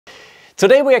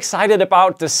Today we're excited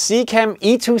about the SKAARHOJ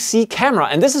E2C camera,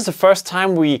 and this is the first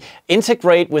time we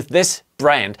integrate with this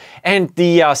brand. And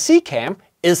the SKAARHOJ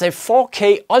is a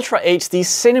 4K Ultra HD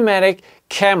cinematic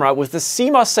camera with the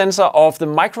CMOS sensor of the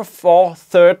micro four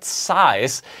thirds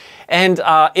size. And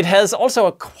it has also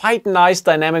a quite nice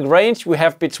dynamic range. We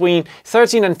have between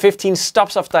 13 and 15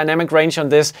 stops of dynamic range on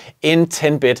this in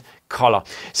 10-bit color.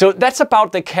 So that's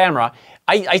about the camera.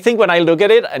 I think when I look at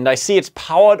it and I see it's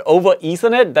powered over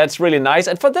Ethernet, that's really nice.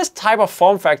 And for this type of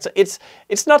form factor, it's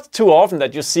not too often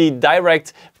that you see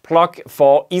direct plug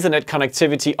for Ethernet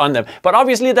connectivity on them. But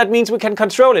obviously that means we can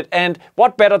control it. And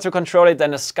what better to control it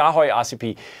than a SKAARHOJ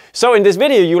RCP? So in this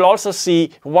video, you'll also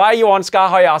see why you want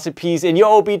SKAARHOJ RCPs in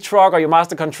your OB truck or your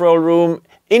master control room,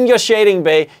 in your shading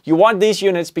bay. You want these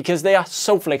units because they are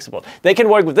so flexible. They can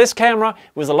work with this camera,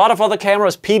 with a lot of other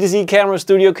cameras, PTZ cameras,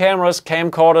 studio cameras,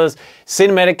 camcorders,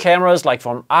 cinematic cameras like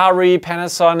from ARRI,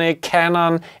 Panasonic,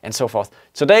 Canon, and so forth.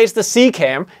 Today is the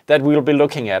SKAARHOJ that we'll be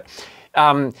looking at.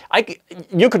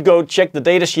 You could go check the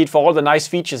datasheet for all the nice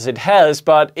features it has,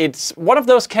 but it's one of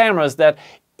those cameras that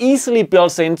easily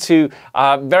builds into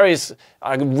various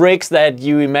rigs that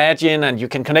you imagine, and you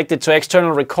can connect it to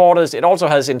external recorders. It also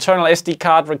has internal SD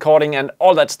card recording and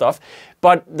all that stuff.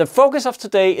 But the focus of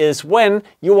today is when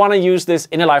you want to use this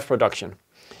in a live production.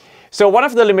 So one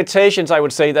of the limitations I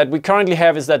would say that we currently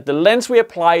have is that the lens we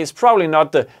apply is probably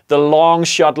not the long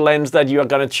shot lens that you are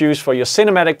going to choose for your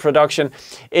cinematic production.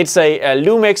 It's a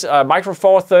Lumix micro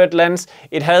four thirds lens.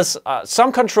 It has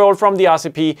some control from the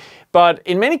RCP, but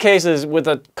in many cases with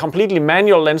a completely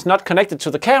manual lens not connected to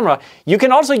the camera, you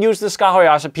can also use the SKAARHOJ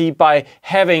RCP by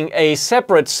having a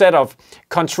separate set of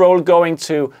control going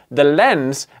to the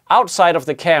lens outside of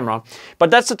the camera.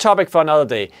 But that's a topic for another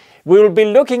day. We will be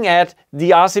looking at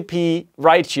the RCP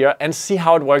right here and see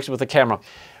how it works with the camera.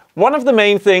 One of the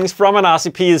main things from an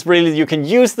RCP is really you can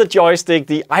use the joystick,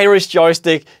 the iris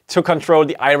joystick, to control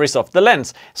the iris of the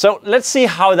lens. So let's see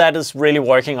how that is really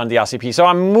working on the RCP. So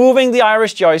I'm moving the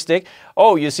iris joystick.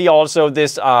 Oh, you see also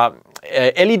this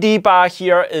LED bar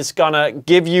here is gonna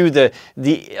give you the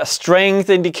strength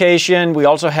indication. We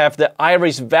also have the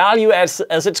iris value as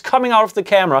it's coming out of the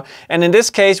camera. And in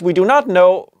this case, we do not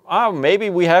know. Oh, maybe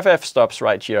we have f-stops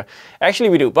right here. Actually,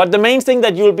 we do. But the main thing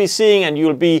that you'll be seeing and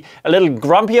you'll be a little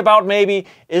grumpy about maybe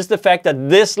is the fact that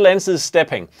this lens is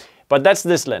stepping. But that's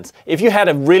this lens. If you had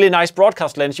a really nice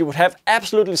broadcast lens, you would have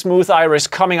absolutely smooth iris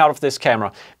coming out of this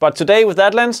camera. But today with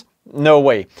that lens, no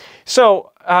way.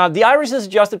 So the iris is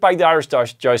adjusted by the iris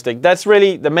joystick. That's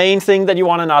really the main thing that you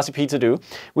want an RCP to do.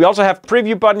 We also have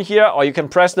preview button here, or you can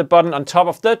press the button on top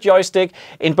of the joystick.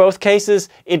 In both cases,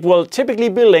 it will typically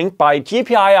be linked by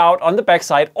GPI out on the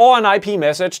backside or an IP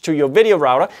message to your video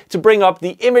router to bring up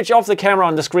the image of the camera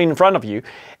on the screen in front of you.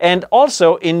 And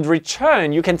also in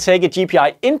return, you can take a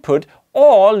GPI input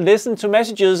or listen to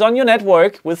messages on your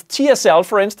network with TSL,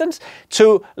 for instance,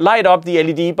 to light up the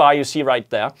LED bar you see right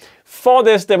there. For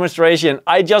this demonstration,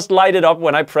 I just light it up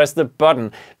when I press the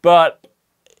button. But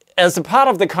as a part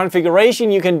of the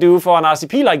configuration you can do for an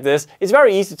RCP like this, it's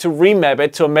very easy to remap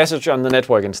it to a message on the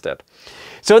network instead.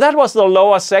 So that was the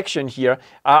lower section here.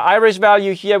 Iris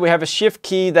value here, we have a shift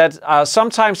key that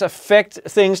sometimes affect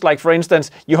things like, for instance,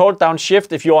 you hold down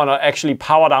shift if you want to actually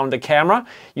power down the camera.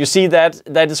 You see that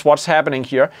is what's happening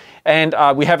here. And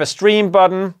we have a stream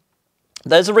button.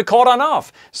 There's a record on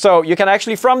off. So you can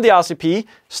actually, from the RCP,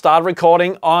 start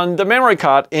recording on the memory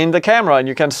card in the camera, and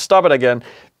you can stop it again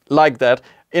like that.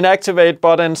 Inactivate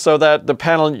button so that the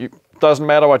panel, doesn't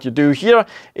matter what you do here,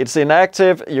 it's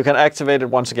inactive, you can activate it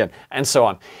once again, and so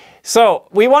on. So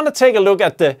we want to take a look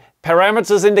at the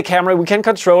parameters in the camera we can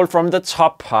control from the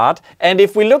top part. And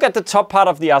if we look at the top part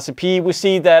of the RCP, we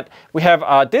see that we have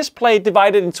our display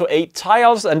divided into 8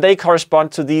 tiles, and they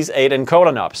correspond to these 8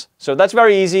 encoder knobs. So that's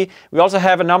very easy. We also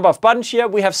have a number of buttons here.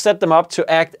 We have set them up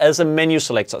to act as a menu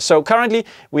selector. So currently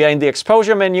we are in the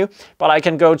exposure menu, but I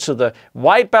can go to the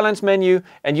white balance menu,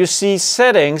 and you see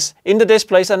settings in the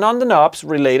displays and on the knobs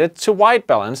related to white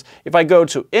balance. If I go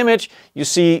to image, you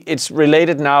see it's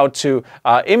related now to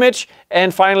image.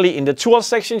 And finally, in the tools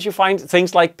sections, you find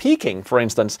things like peaking, for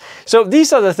instance. So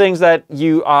these are the things that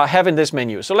you have in this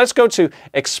menu. So let's go to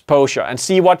exposure and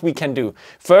see what we can do.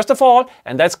 First of all,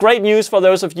 and that's great news for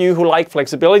those of you who like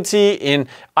flexibility in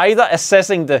either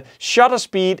assessing the shutter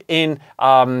speed in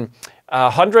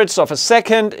hundredths of a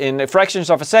second, in fractions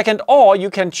of a second, or you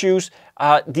can choose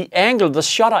the angle, the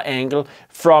shutter angle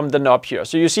from the knob here.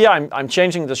 So you see I'm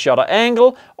changing the shutter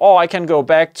angle, or I can go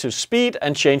back to speed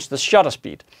and change the shutter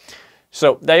speed.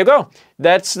 So there you go.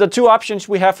 That's the two options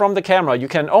we have from the camera. You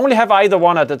can only have either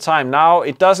one at a time. Now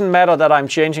it doesn't matter that I'm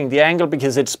changing the angle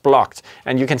because it's blocked.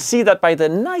 And you can see that by the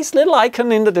nice little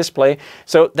icon in the display.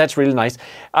 So that's really nice.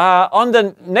 On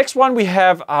the next one we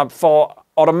have for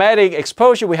automatic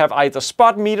exposure, we have either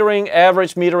spot metering,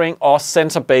 average metering, or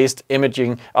sensor-based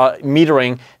imaging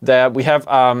metering. There we have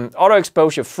auto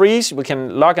exposure freeze. We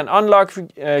can lock and unlock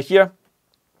here.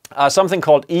 Something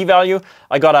called E-value.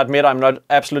 I gotta admit, I'm not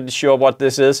absolutely sure what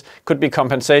this is. Could be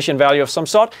compensation value of some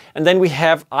sort. And then we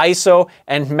have ISO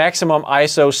and maximum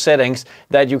ISO settings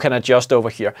that you can adjust over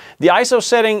here. The ISO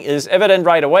setting is evident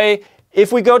right away.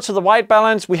 If we go to the white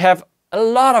balance, we have a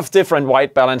lot of different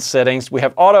white balance settings. We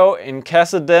have auto,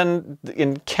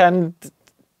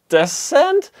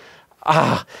 incandescent.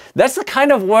 That's the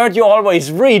kind of word you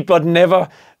always read but never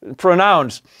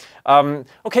pronounce.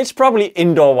 Okay, it's probably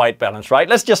indoor white balance, right?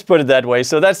 Let's just put it that way.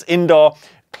 So that's indoor.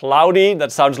 Cloudy,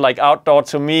 that sounds like outdoor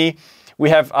to me.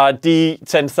 We have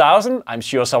D10,000. I'm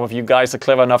sure some of you guys are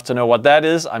clever enough to know what that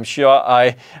is. I'm sure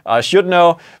I should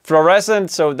know. Fluorescent,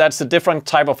 so that's a different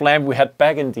type of lamp we had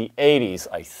back in the 80s,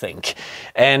 I think.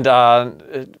 And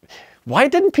why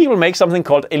didn't people make something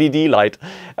called LED light?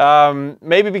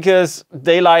 Maybe because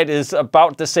daylight is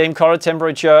about the same color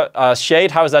temperature. Shade,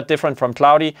 how is that different from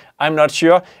cloudy? I'm not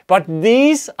sure. But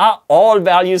these are all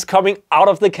values coming out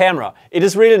of the camera. It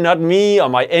is really not me or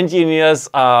my engineer's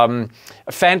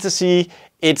fantasy.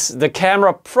 It's the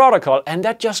camera protocol, and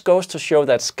that just goes to show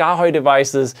that SKAARHOJ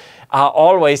devices are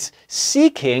always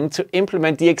seeking to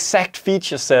implement the exact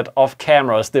feature set of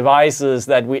cameras, devices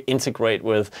that we integrate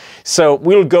with. So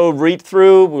we'll go read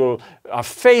through, we'll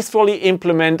faithfully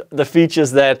implement the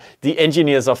features that the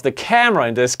engineers of the camera,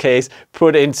 in this case,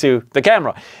 put into the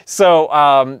camera. So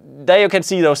there you can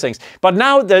see those things. But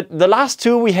now the last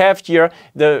two we have here,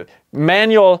 the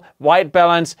manual white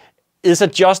balance is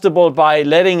adjustable by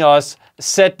letting us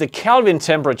set the Kelvin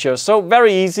temperature. So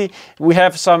very easy. We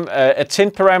have a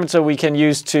tint parameter we can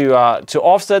use to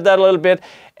offset that a little bit,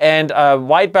 and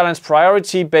white balance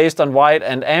priority based on white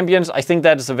and ambience. I think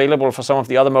that is available for some of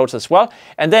the other modes as well.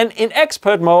 And then in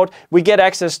expert mode, we get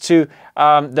access to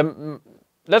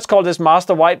let's call this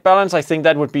master white balance. I think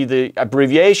that would be the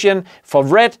abbreviation for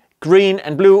red, green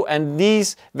and blue, and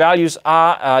these values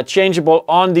are changeable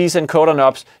on these encoder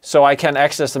knobs, so I can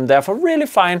access them there for really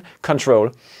fine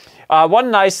control. One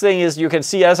nice thing is you can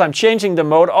see as I'm changing the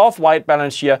mode of white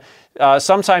balance here,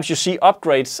 sometimes you see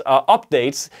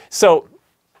updates. So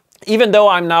even though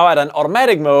I'm now at an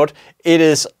automatic mode, it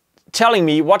is telling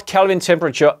me what Kelvin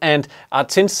temperature and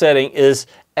tint setting is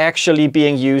actually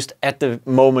being used at the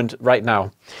moment right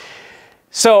now.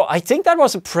 So I think that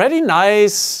was a pretty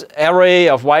nice array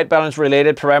of white balance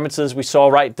related parameters we saw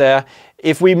right there.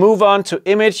 If we move on to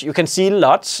image, you can see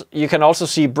LUTs. You can also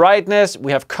see brightness.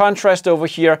 We have contrast over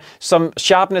here, some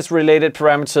sharpness related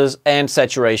parameters, and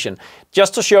saturation.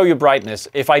 Just to show you brightness,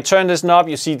 if I turn this knob,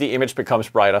 you see the image becomes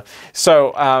brighter.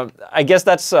 So I guess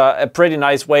that's a pretty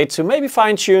nice way to maybe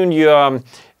fine tune your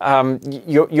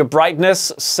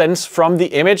brightness sense from the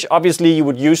image. Obviously, you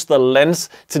would use the lens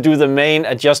to do the main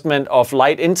adjustment of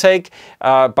light intake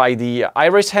by the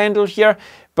iris handle here,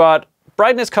 but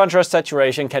brightness, contrast,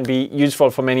 saturation can be useful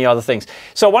for many other things.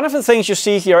 So one of the things you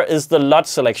see here is the LUT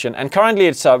selection, and currently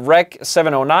it's Rec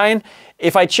 709.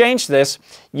 If I change this,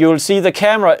 you'll see the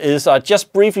camera is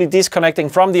just briefly disconnecting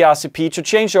from the RCP to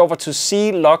change over to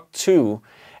C-Log 2,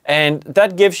 and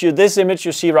that gives you this image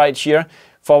you see right here.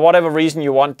 For whatever reason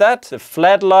you want that, the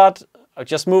flat LUT. I'll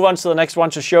just move on to the next one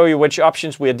to show you which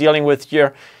options we are dealing with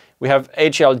here. We have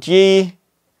HLG,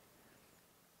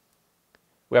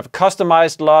 we have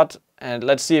customized LUT, and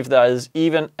let's see if there is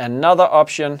even another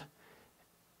option.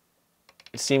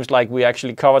 It seems like we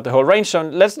actually covered the whole range. So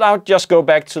let's now just go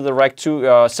back to the Rec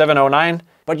 709.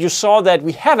 But you saw that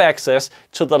we have access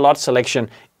to the LUT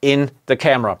selection in the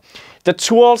camera. The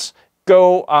tools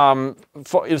go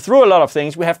through a lot of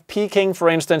things. We have peaking, for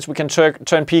instance. We can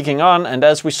turn peaking on, and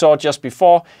as we saw just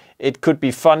before, it could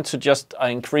be fun to just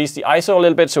increase the ISO a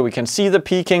little bit so we can see the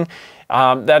peaking.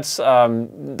 That's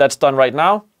done right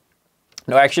now.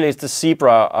 No, actually it's the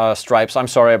zebra stripes. I'm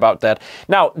sorry about that.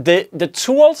 Now, the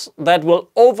tools that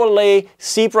will overlay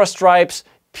zebra stripes,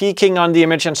 peaking on the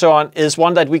image and so on, is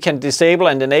one that we can disable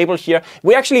and enable here.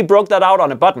 We actually broke that out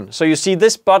on a button. So you see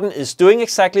this button is doing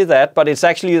exactly that, but it's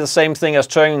actually the same thing as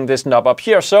turning this knob up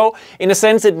here. So in a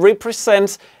sense, it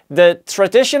represents the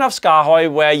tradition of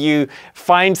SKAARHOJ, where you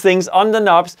find things on the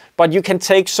knobs, but you can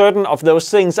take certain of those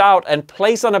things out and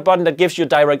place on a button that gives you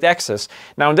direct access.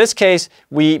 Now in this case,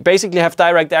 we basically have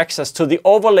direct access to the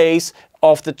overlays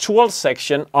of the tools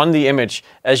section on the image,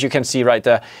 as you can see right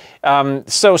there.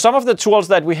 So some of the tools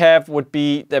that we have would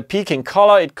be the peaking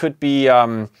color. It could be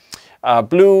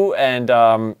blue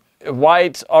and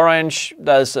white, orange.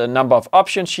 There's a number of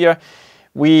options here.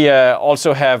 We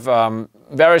also have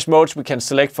various modes we can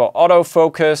select for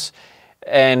autofocus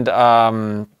and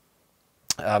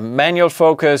manual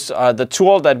focus. The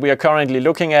tool that we are currently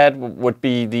looking at would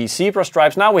be the zebra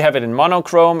stripes. Now we have it in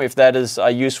monochrome, if that is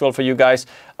useful for you guys.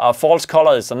 False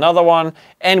color is another one,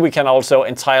 and we can also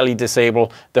entirely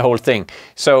disable the whole thing.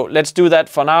 So let's do that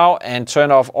for now and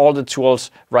turn off all the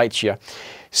tools right here.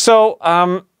 So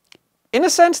in a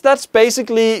sense, that's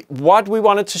basically what we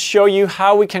wanted to show you,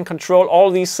 how we can control all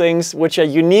these things which are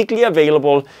uniquely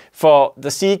available for the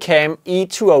SKAARHOJ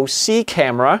E2C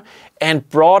camera and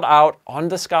brought out on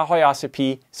the SKAARHOJ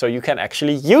RCP so you can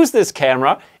actually use this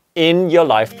camera in your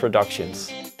live productions.